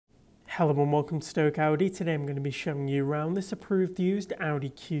Hello and welcome to Stoke Audi. Today I'm going to be showing you around this approved used Audi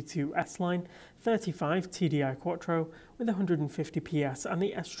Q2 S line 35 TDI quattro with 150 PS and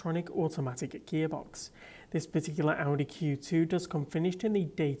the S-tronic automatic gearbox. This particular Audi Q2 does come finished in the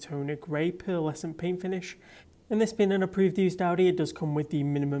Daytona Grey pearlescent paint finish. And this being an approved used Audi, it does come with the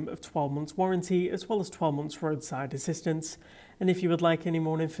minimum of 12 months warranty as well as 12 months roadside assistance. And if you would like any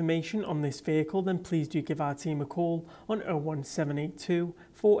more information on this vehicle, then please do give our team a call on 01782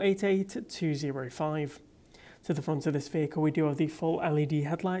 488 205. To the front of this vehicle, we do have the full LED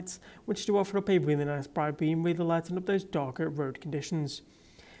headlights, which do offer up a really nice bright beam, really lighting up those darker road conditions.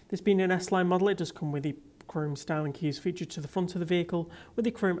 This being an S-line model, it does come with the chrome styling keys featured to the front of the vehicle, with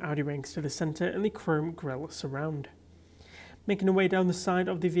the chrome Audi rings to the centre and the chrome grille surround. Making our way down the side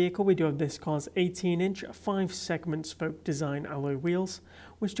of the vehicle, we do have this car's 18-inch 5-segment spoke design alloy wheels,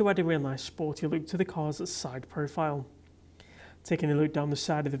 which do add a real nice sporty look to the car's side profile. Taking a look down the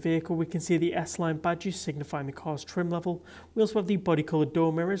side of the vehicle, we can see the S-line badges signifying the car's trim level. We also have the body coloured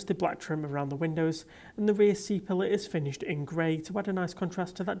door mirrors, the black trim around the windows, and the rear C-pillar is finished in grey to add a nice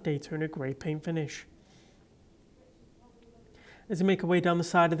contrast to that Daytona Grey paint finish. As we make our way down the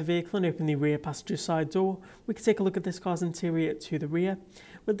side of the vehicle and open the rear passenger side door, we can take a look at this car's interior to the rear,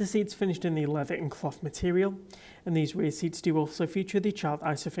 with the seats finished in the leather and cloth material. And these rear seats do also feature the child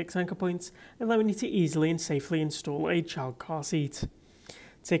ISOFIX anchor points, allowing you to easily and safely install a child car seat.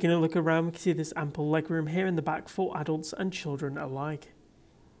 Taking a look around, we can see there's ample legroom here in the back for adults and children alike.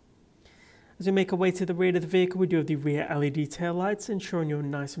 As we make our way to the rear of the vehicle, we do have the rear LED tail lights, ensuring you're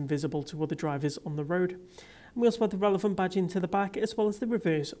nice and visible to other drivers on the road. And we also have the relevant badging to the back, as well as the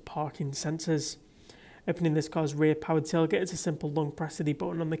reverse parking sensors. Opening this car's rear powered tailgate is a simple long press of the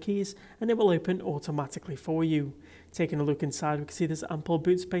button on the keys, and it will open automatically for you. Taking a look inside, we can see there's ample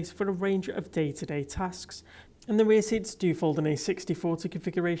boot space for a range of day-to-day tasks. And the rear seats do fold in a 60/40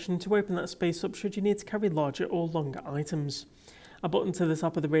 configuration to open that space up should you need to carry larger or longer items. A button to the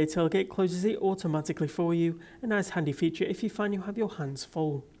top of the rear tailgate closes it automatically for you, a nice handy feature if you find you have your hands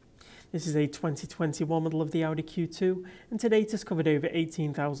full. This is a 2021 model of the Audi Q2, and to date has covered over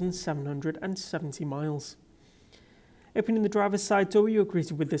 18,770 miles. Opening the driver's side door, you are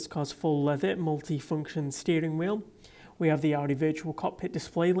greeted with this car's full leather multi-function steering wheel. We have the Audi virtual cockpit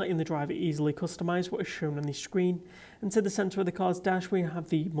display, letting the driver easily customise what is shown on the screen. And to the centre of the car's dash, we have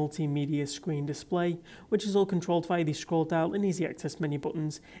the multimedia screen display, which is all controlled via the scroll dial and easy access menu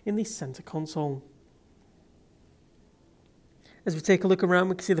buttons in the centre console. As we take a look around,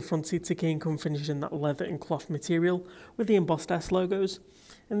 we can see the front seats again come finished in that leather and cloth material with the embossed S logos.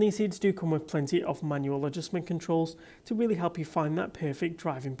 And these seats do come with plenty of manual adjustment controls to really help you find that perfect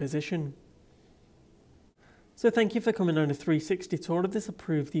driving position. So thank you for coming on a 360 tour of this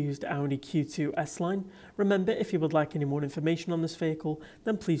approved used Audi Q2 S line. Remember, if you would like any more information on this vehicle,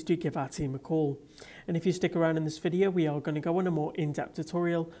 then please do give our team a call. And if you stick around in this video, we are going to go on a more in-depth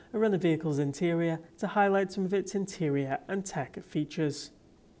tutorial around the vehicle's interior to highlight some of its interior and tech features.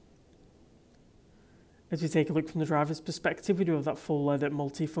 As we take a look from the driver's perspective, we do have that full leather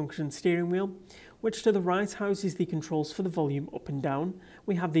multi-function steering wheel, which to the right houses the controls for the volume up and down.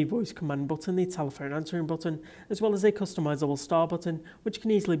 We have the voice command button, the telephone answering button, as well as a customizable star button, which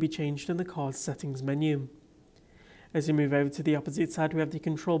can easily be changed in the car's settings menu. As we move over to the opposite side, we have the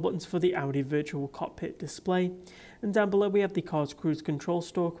control buttons for the Audi virtual cockpit display, and down below we have the car's cruise control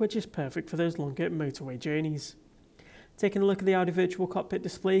stalk, which is perfect for those longer motorway journeys. Taking a look at the Audi virtual cockpit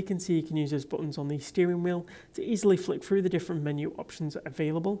display, you can see you can use those buttons on the steering wheel to easily flick through the different menu options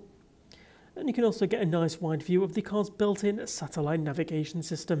available. And you can also get a nice wide view of the car's built-in satellite navigation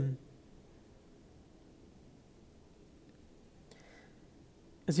system.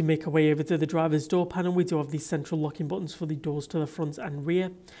 As we make our way over to the driver's door panel, we do have the central locking buttons for the doors to the front and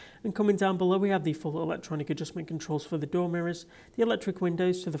rear. And coming down below, we have the full electronic adjustment controls for the door mirrors, the electric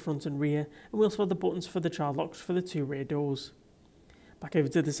windows to the front and rear, and we also have the buttons for the child locks for the two rear doors. Back over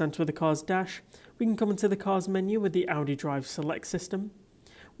to the centre of the car's dash, we can come into the car's menu with the Audi Drive Select system,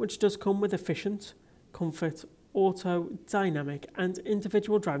 which does come with efficient, comfort, auto, dynamic and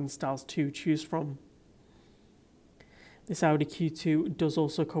individual driving styles to choose from. This Audi Q2 does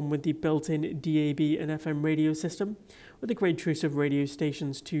also come with the built-in DAB and FM radio system, with a great choice of radio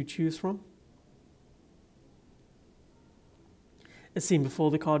stations to choose from. As seen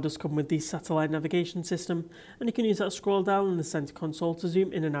before, the car does come with the satellite navigation system, and you can use that scroll dial in the centre console to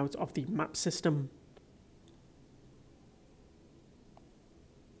zoom in and out of the map system.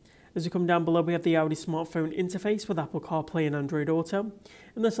 As we come down below, we have the Audi smartphone interface with Apple CarPlay and Android Auto,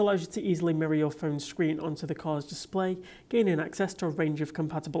 and this allows you to easily mirror your phone's screen onto the car's display, gaining access to a range of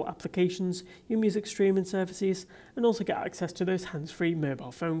compatible applications, your music streaming services, and also get access to those hands-free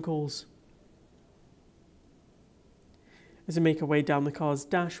mobile phone calls. As we make our way down the car's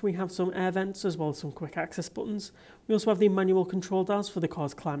dash, we have some air vents as well as some quick access buttons. We also have the manual control dials for the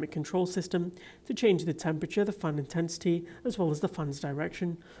car's climate control system to change the temperature, the fan intensity, as well as the fan's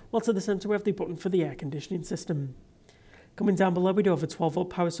direction, while to the centre we have the button for the air conditioning system. Coming down below, we do have a 12-volt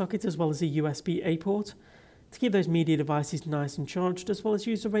power socket as well as a USB-A port to keep those media devices nice and charged, as well as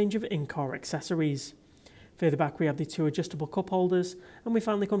use a range of in-car accessories. Further back we have the 2 adjustable cup holders, and we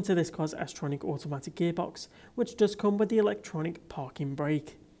finally come to this car's S-tronic automatic gearbox, which does come with the electronic parking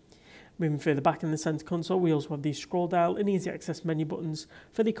brake. Moving further back in the centre console, we also have the scroll dial and easy access menu buttons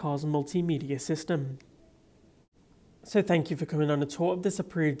for the car's multimedia system. So thank you for coming on a tour of this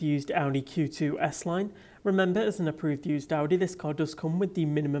approved used Audi Q2 S line. Remember, as an approved used Audi, this car does come with the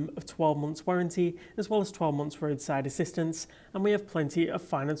minimum of 12 months warranty, as well as 12 months roadside assistance, and we have plenty of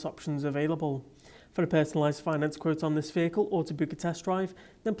finance options available. For a personalised finance quote on this vehicle or to book a test drive,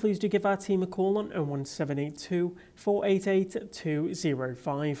 then please do give our team a call on 01782 488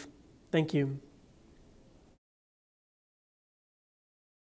 205. Thank you.